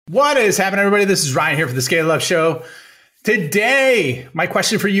What is happening, everybody? This is Ryan here for the Scale Up Show. Today, my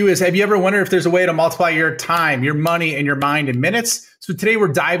question for you is, have you ever wondered if there's a way to multiply your time, your money, and your mind in minutes? So today we're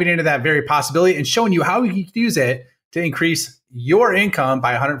diving into that very possibility and showing you how you can use it to increase your income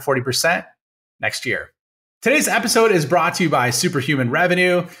by 140% next year. Today's episode is brought to you by Superhuman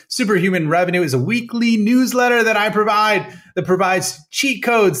Revenue. Superhuman Revenue is a weekly newsletter that I provide that provides cheat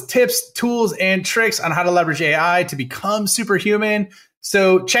codes, tips, tools, and tricks on how to leverage AI to become superhuman.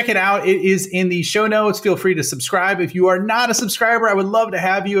 So check it out. It is in the show notes. Feel free to subscribe. If you are not a subscriber, I would love to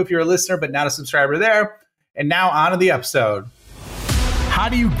have you if you're a listener, but not a subscriber there. And now on to the episode. How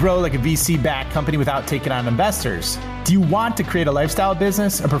do you grow like a VC-backed company without taking on investors? Do you want to create a lifestyle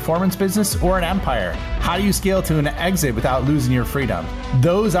business, a performance business, or an empire? How do you scale to an exit without losing your freedom?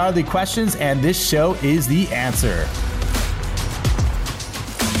 Those are the questions, and this show is the answer.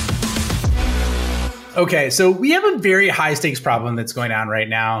 Okay, so we have a very high stakes problem that's going on right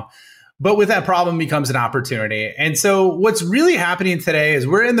now, but with that problem becomes an opportunity. And so what's really happening today is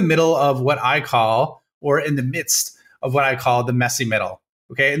we're in the middle of what I call, or in the midst of what I call the messy middle.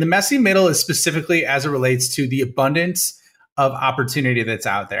 Okay, and the messy middle is specifically as it relates to the abundance of opportunity that's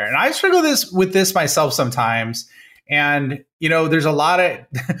out there. And I struggle with this myself sometimes. And you know, there's a lot of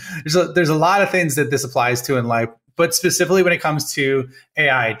there's a lot of things that this applies to in life, but specifically when it comes to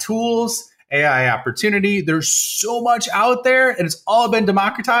AI tools, AI opportunity, there's so much out there and it's all been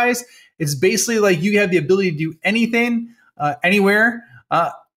democratized. It's basically like you have the ability to do anything, anywhere,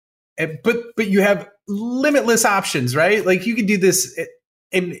 but you have limitless options, right? Like you can do this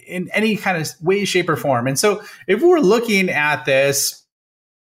in any kind of way, shape, or form. And so if we're looking at this,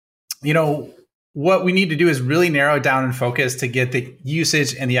 you know, what we need to do is really narrow it down and focus to get the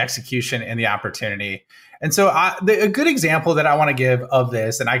usage and the execution and the opportunity. And so a good example that I want to give of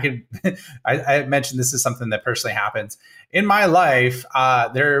this, and I mentioned this is something that personally happens in my life.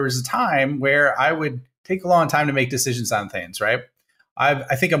 There was a time where I would take a long time to make decisions on things, right?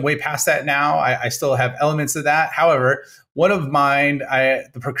 I think I'm way past that now. I still have elements of that. However, one of mine,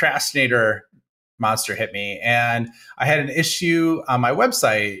 the procrastinator monster hit me, and I had an issue on my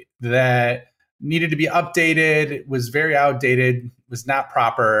website that needed to be updated, was very outdated, was not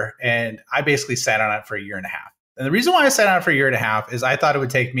proper. And I basically sat on it for a year and a half. And the reason why I sat on it for a year and a half is I thought it would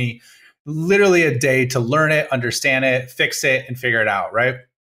take me literally a day to learn it, understand it, fix it, and figure it out, right?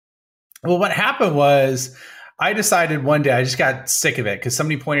 Well, what happened was I decided one day, I just got sick of it because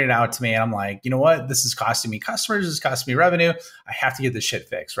somebody pointed it out to me and I'm like, you know what? This is costing me customers. This is costing me revenue. I have to get this shit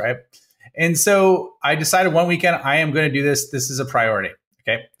fixed, right? And so I decided one weekend, I am going to do this. This is a priority.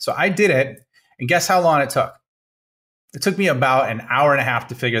 Okay. So I did it. And guess how long it took? It took me about an hour and a half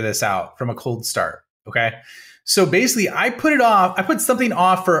to figure this out from a cold start. Okay. So basically I put something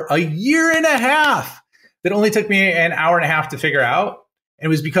off for a year and a half that only took me an hour and a half to figure out. And it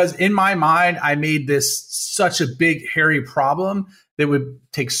was because in my mind, I made this such a big, hairy problem that would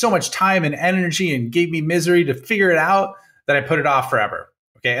take so much time and energy and gave me misery to figure it out that I put it off forever.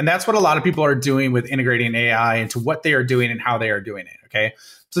 Okay. And that's what a lot of people are doing with integrating AI into what they are doing and how they are doing it. Okay.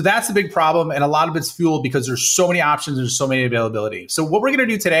 So that's the big problem. And a lot of it's fueled because there's so many options, there's so many availability. So what we're going to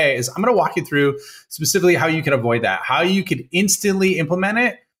do today is I'm going to walk you through specifically how you can avoid that, how you can instantly implement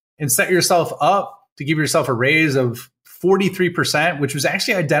it and set yourself up to give yourself a raise of 43%, which was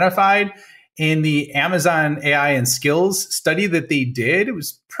actually identified in the Amazon AI and skills study that they did. It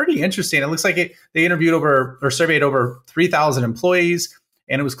was pretty interesting. It looks like they interviewed or surveyed over 3,000 employees,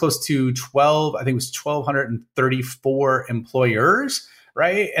 and it was close to 1,234 employers.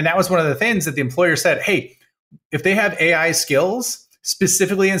 Right. And that was one of the things that the employer said, hey, if they have AI skills,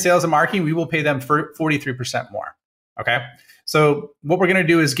 specifically in sales and marketing, we will pay them for 43% more. Okay. So what we're going to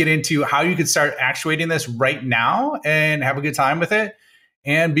do is get into how you can start actuating this right now and have a good time with it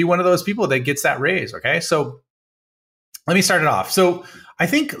and be one of those people that gets that raise. Okay. So let me start it off. So I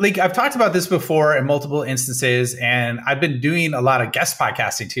think like I've talked about this before in multiple instances, and I've been doing a lot of guest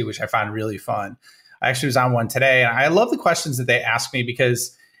podcasting too, which I find really fun. I actually was on one today, and I love the questions that they ask me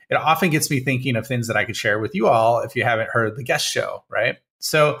because it often gets me thinking of things that I could share with you all if you haven't heard the guest show, right?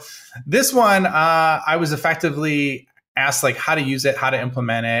 So this one, I was effectively asked like how to use it, how to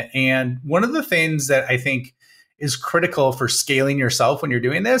implement it. And one of the things that I think is critical for scaling yourself when you're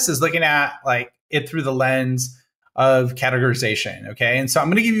doing this is looking at like it through the lens of categorization. Okay. And so I'm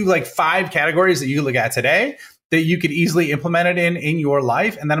going to give you like 5 categories that you look at today that you could easily implement it in your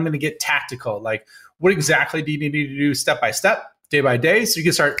life. And then I'm going to get tactical. Like what exactly do you need to do step by step, day by day, so you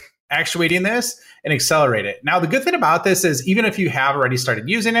can start actuating this and accelerate it. Now, the good thing about this is even if you have already started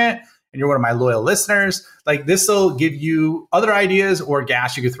using it and you're one of my loyal listeners, like this will give you other ideas or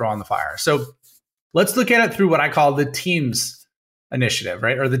gas you could throw on the fire. So let's look at it through what I call the teams initiative,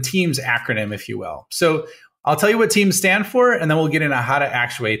 right? Or the TEAMS acronym, if you will. So I'll tell you what TEAMS stand for, and then we'll get into how to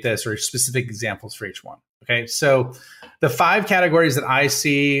actuate this or specific examples for each one. Okay. So the 5 categories that I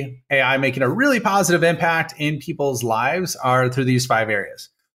see AI making a really positive impact in people's lives are through these 5 areas.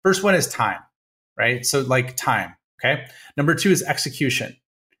 First one is time, right? So like time. Okay. Number 2 is execution.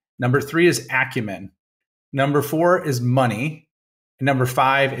 Number 3 is acumen. Number 4 is money. And number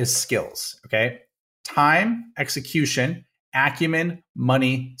 5 is skills. Okay. Time, execution, acumen,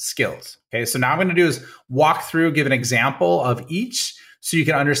 money, skills. Okay. So now I'm going to do is walk through, give an example of each so you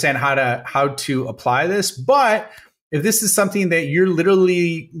can understand how to apply this. But if this is something that you're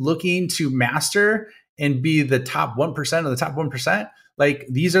literally looking to master and be the top 1% of the top 1%, like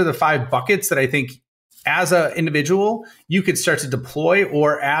these are the 5 buckets that I think as an individual, you could start to deploy,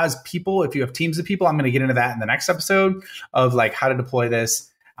 or as people, if you have teams of people, I'm going to get into that in the next episode of like how to deploy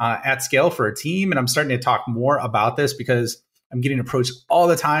this at scale for a team. And I'm starting to talk more about this because I'm getting approached all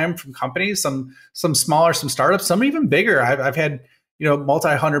the time from companies, some smaller, some startups, some even bigger. I've had,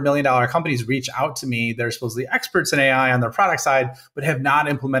 multi-$100 million companies reach out to me. They're supposedly experts in AI on their product side, but have not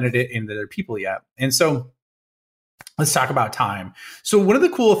implemented it into their people yet. And so let's talk about time. So one of the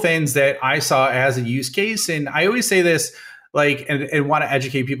cool things that I saw as a use case, and I always say this, and want to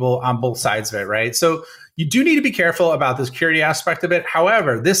educate people on both sides of it, right? So you do need to be careful about the security aspect of it.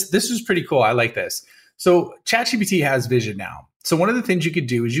 However, this is pretty cool. I like this. So ChatGPT has vision now. So one of the things you could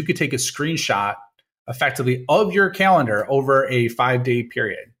do is you could take a screenshot effectively of your calendar over a 5-day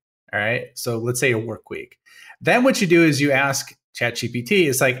period. All right. So let's say a work week. Then what you do is you ask ChatGPT,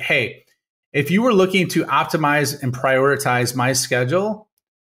 it's like, hey, if you were looking to optimize and prioritize my schedule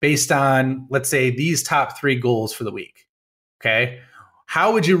based on, let's say, these top 3 goals for the week, okay,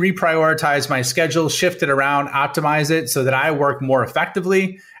 how would you reprioritize my schedule, shift it around, optimize it so that I work more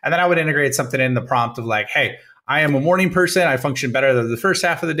effectively? And then I would integrate something in the prompt of like, hey, I am a morning person. I function better than the first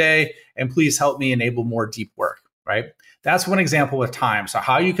half of the day, and please help me enable more deep work, right? That's one example with time. So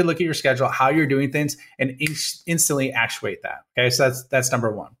how you can look at your schedule, how you're doing things, and instantly actuate that. Okay, so that's number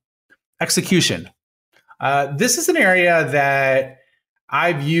 1. Execution. This is an area that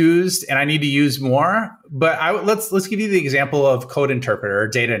I've used and I need to use more, but let's give you the example of code interpreter or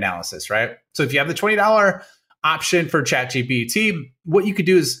data analysis, right? So if you have the $20 option for ChatGPT, what you could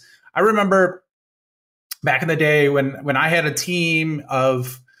do is, I remember back in the day when I had a team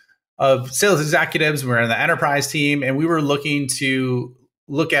of sales executives, we were in the enterprise team, and we were looking to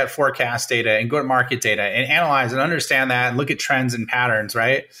look at forecast data and go-to-market data and analyze and understand that and look at trends and patterns,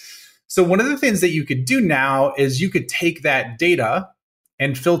 right? So one of the things that you could do now is you could take that data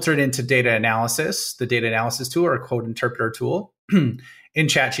and filter it into data analysis, the data analysis tool or code interpreter tool in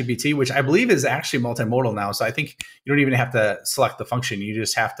ChatGPT, which I believe is actually multimodal now. So I think you don't even have to select the function. You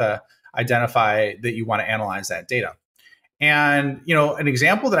just have to identify that you want to analyze that data. And, an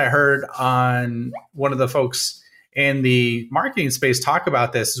example that I heard on one of the folks in the marketing space talk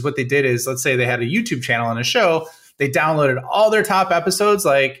about this is what they did is, let's say they had a YouTube channel and a show, they downloaded all their top episodes,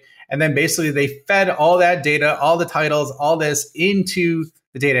 and then basically they fed all that data, all the titles, all this into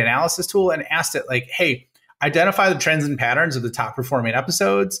the data analysis tool and asked it like, hey, identify the trends and patterns of the top performing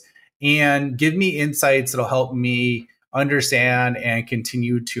episodes and give me insights that'll help me understand and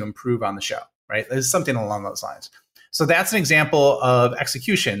continue to improve on the show, right? There's something along those lines. So that's an example of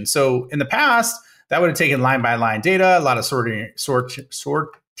execution. So in the past, that would have taken line by line data, a lot of sorting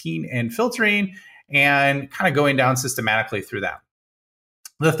and filtering, and kind of going down systematically through that.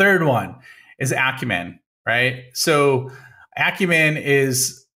 The third one is acumen, right? So acumen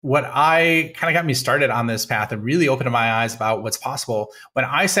is what I kind of got me started on this path and really opened my eyes about what's possible. When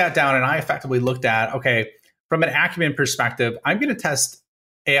I sat down and I effectively looked at, okay, from an acumen perspective, I'm going to test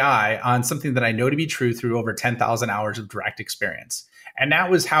AI on something that I know to be true through over 10,000 hours of direct experience. And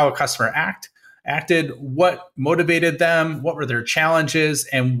that was how a customer acted, what motivated them, what were their challenges,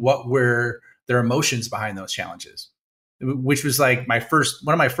 and what were their emotions behind those challenges, which was like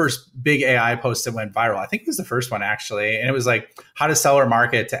one of my first big AI posts that went viral. I think it was the first one actually. And it was like how to sell or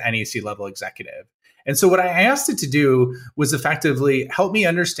market to any C-level executive. And so what I asked it to do was effectively help me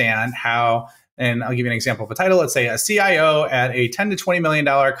understand how, and I'll give you an example of a title. Let's say a CIO at a $10 to $20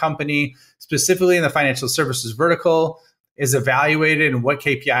 million company, specifically in the financial services vertical, is evaluated, and what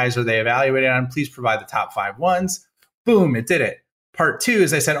KPIs are they evaluated on? Please provide the top 5 ones. Boom, it did it. Part 2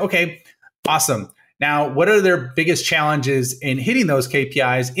 is I said, okay, awesome. Now, what are their biggest challenges in hitting those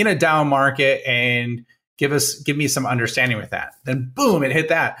KPIs in a down market, and give me some understanding with that. Then boom, it hit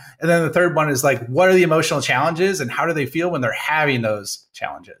that. And then the third one is like, what are the emotional challenges and how do they feel when they're having those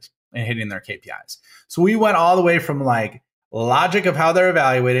challenges and hitting their KPIs? So we went all the way from like logic of how they're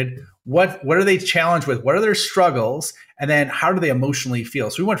evaluated, what are they challenged with, what are their struggles, And then how do they emotionally feel?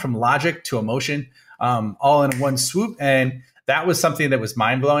 So we went from logic to emotion all in one swoop. And that was something that was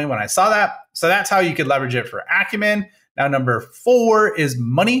mind blowing when I saw that. So that's how you could leverage it for acumen. Now, number 4 is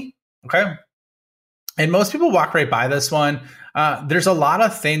money. Okay. And most people walk right by this one. There's a lot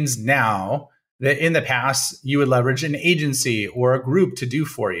of things now that in the past you would leverage an agency or a group to do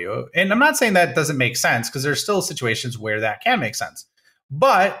for you. And I'm not saying that doesn't make sense, because there's still situations where that can make sense.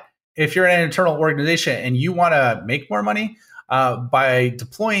 But if you're in an internal organization and you want to make more money by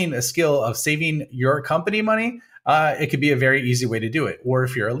deploying a skill of saving your company money, it could be a very easy way to do it. Or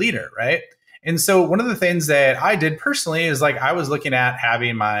if you're a leader, right? And so one of the things that I did personally is like I was looking at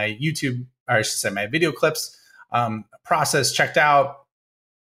having my YouTube, or I should say my video clips process checked out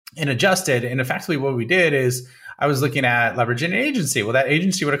and adjusted. And effectively what we did is I was looking at leveraging an agency. Well, that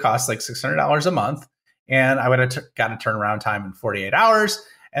agency would have cost like $600 a month. And I would have got a turnaround time in 48 hours.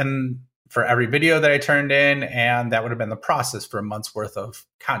 And for every video that I turned in, and that would have been the process for a month's worth of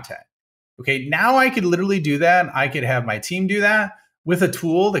content. Okay, now I could literally do that. I could have my team do that with a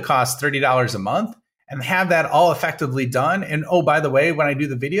tool that costs $30 a month and have that all effectively done. And oh, by the way, when I do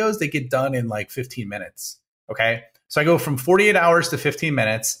the videos, they get done in like 15 minutes. Okay, so I go from 48 hours to 15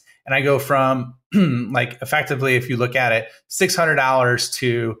 minutes, and I go from like effectively, if you look at it, $600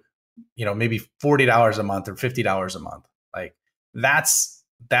 to, you know, maybe $40 a month or $50 a month. Like that's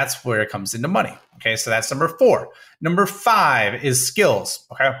where it comes into money. Okay, so that's number 4. Number 5 is skills.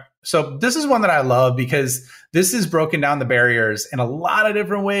 Okay, so this is one that I love because this is broken down the barriers in a lot of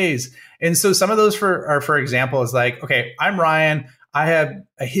different ways. And so some of those for example is like, okay, I'm Ryan. I have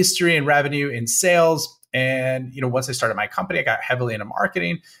a history in revenue in sales. And, you know, once I started my company, I got heavily into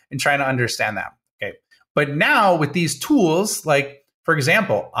marketing and trying to understand that. Okay. But now with these tools, like, for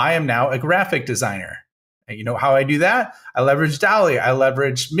example, I am now a graphic designer. And you know how I do that? I leverage DALL-E. I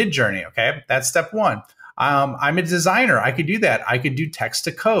leverage Midjourney. Okay. That's step 1. I'm a designer. I could do that. I could do text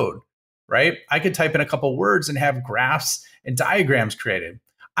to code, right? I could type in a couple words and have graphs and diagrams created.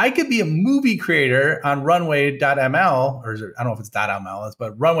 I could be a movie creator on runway.ml, or I don't know if it's .ml,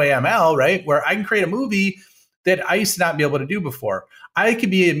 but runway ML, right? Where I can create a movie that I used to not be able to do before. I could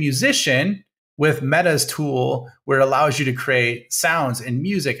be a musician with Meta's tool where it allows you to create sounds and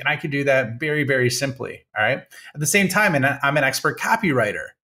music. And I could do that very, very simply. All right. At the same time, and I'm an expert copywriter.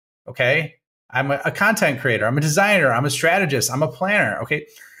 Okay. I'm a content creator. I'm a designer. I'm a strategist. I'm a planner. Okay.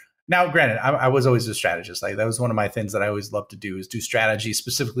 Now, granted, I was always a strategist. Like that was one of my things that I always loved to do, is do strategy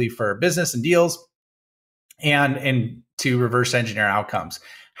specifically for business and deals and to reverse engineer outcomes.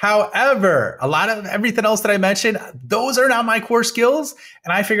 However, a lot of everything else that I mentioned, those are not my core skills.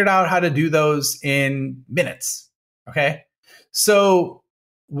 And I figured out how to do those in minutes. Okay. So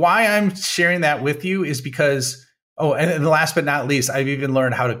why I'm sharing that with you is because, oh, and last but not least, I've even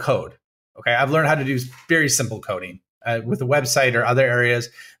learned how to code. Okay. I've learned how to do very simple coding with a website or other areas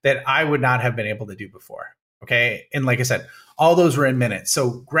that I would not have been able to do before. Okay. And like I said, all those were in minutes.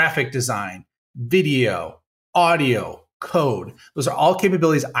 So graphic design, video, audio, code, those are all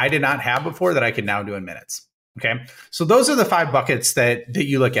capabilities I did not have before that I can now do in minutes. Okay. So those are the 5 buckets that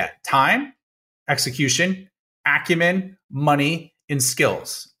you look at: time, execution, acumen, money, and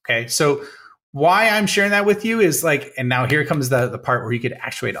skills. Okay. So why I'm sharing that with you is like, and now here comes the part where you could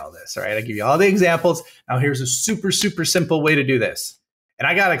actuate all this. All right. I give you all the examples. Now here's a super, super simple way to do this. And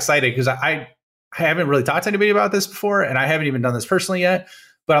I got excited because I haven't really talked to anybody about this before, and I haven't even done this personally yet.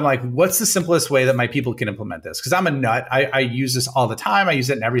 But I'm like, what's the simplest way that my people can implement this? Because I'm a nut. I use this all the time. I use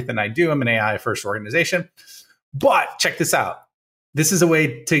it in everything I do. I'm an AI first organization. But check this out. This is a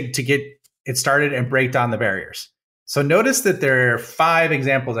way to get it started and break down the barriers. So notice that there are 5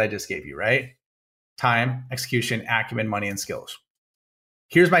 examples I just gave you, right? Time, execution, acumen, money, and skills.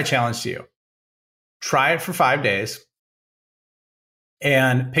 Here's my challenge to you. Try it for 5 days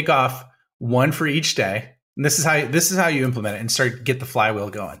and pick off one for each day. And this is how you implement it and get the flywheel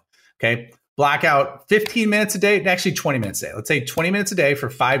going. Okay. Block out 15 minutes a day, actually 20 minutes a day. Let's say 20 minutes a day for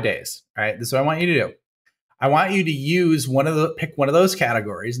 5 days. All right. This is what I want you to do. I want you to use pick one of those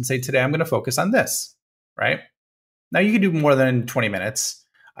categories and say, today I'm going to focus on this. Right. Now you can do more than 20 minutes.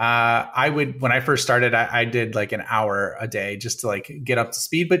 When I first started, I did like an hour a day just to like get up to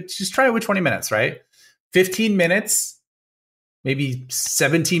speed, but just try it with 20 minutes, right? 15 minutes, maybe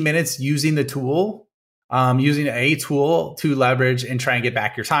 17 minutes using the tool, using a tool to leverage and try and get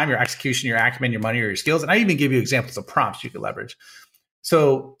back your time, your execution, your acumen, your money, or your skills. And I even give you examples of prompts you could leverage.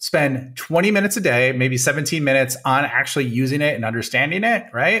 So spend 20 minutes a day, maybe 17 minutes on actually using it and understanding it,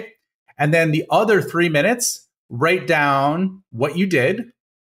 right? And then the other 3 minutes, write down what you did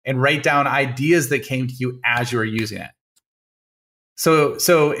and write down ideas that came to you as you were using it. So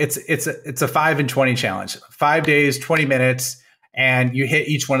it's a 5 and 20 challenge. 5 days, 20 minutes, and you hit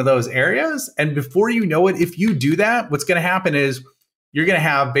each one of those areas. And before you know it, if you do that, what's going to happen is you're going to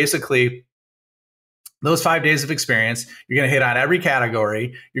have basically those 5 days of experience. You're going to hit on every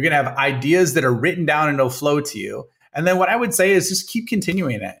category. You're going to have ideas that are written down and it'll flow to you. And then what I would say is just keep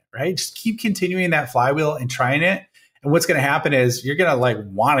continuing it, right? Just keep continuing that flywheel and trying it. And what's going to happen is you're going to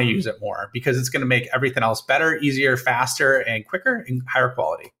want to use it more because it's going to make everything else better, easier, faster, and quicker and higher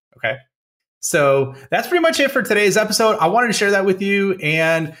quality. Okay. So that's pretty much it for today's episode. I wanted to share that with you.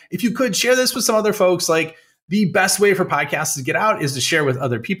 And if you could share this with some other folks, the best way for podcasts to get out is to share with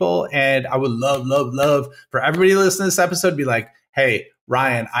other people. And I would love for everybody to listen to this episode, be like, hey,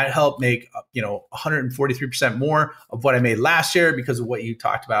 Ryan, I helped make, 143% more of what I made last year because of what you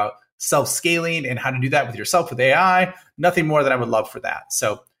talked about, self-scaling and how to do that with yourself with AI. Nothing more than I would love for that.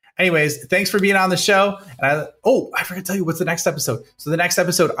 So anyways, thanks for being on the show. And I forgot to tell you what's the next episode. So the next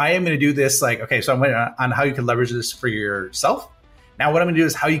episode, I am going to do this so I'm going on how you can leverage this for yourself. Now what I'm going to do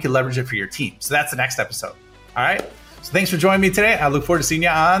is how you can leverage it for your team. So that's the next episode. All right. So thanks for joining me today. I look forward to seeing you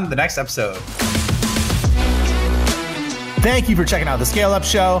on the next episode. Thank you for checking out the Scale Up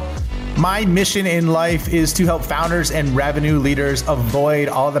Show. My mission in life is to help founders and revenue leaders avoid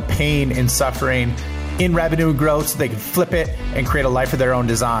all the pain and suffering in revenue growth so they can flip it and create a life of their own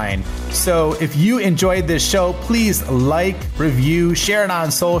design. So if you enjoyed this show, please review, share it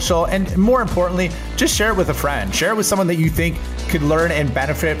on social, and more importantly, just share it with a friend. Share it with someone that you think could learn and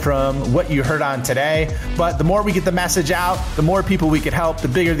benefit from what you heard on today. But the more we get the message out, the more people we could help, the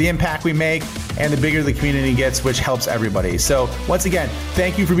bigger the impact we make, and the bigger the community gets, which helps everybody. So once again,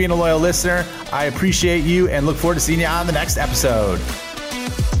 thank you for being a loyal listener. I appreciate you and look forward to seeing you on the next episode.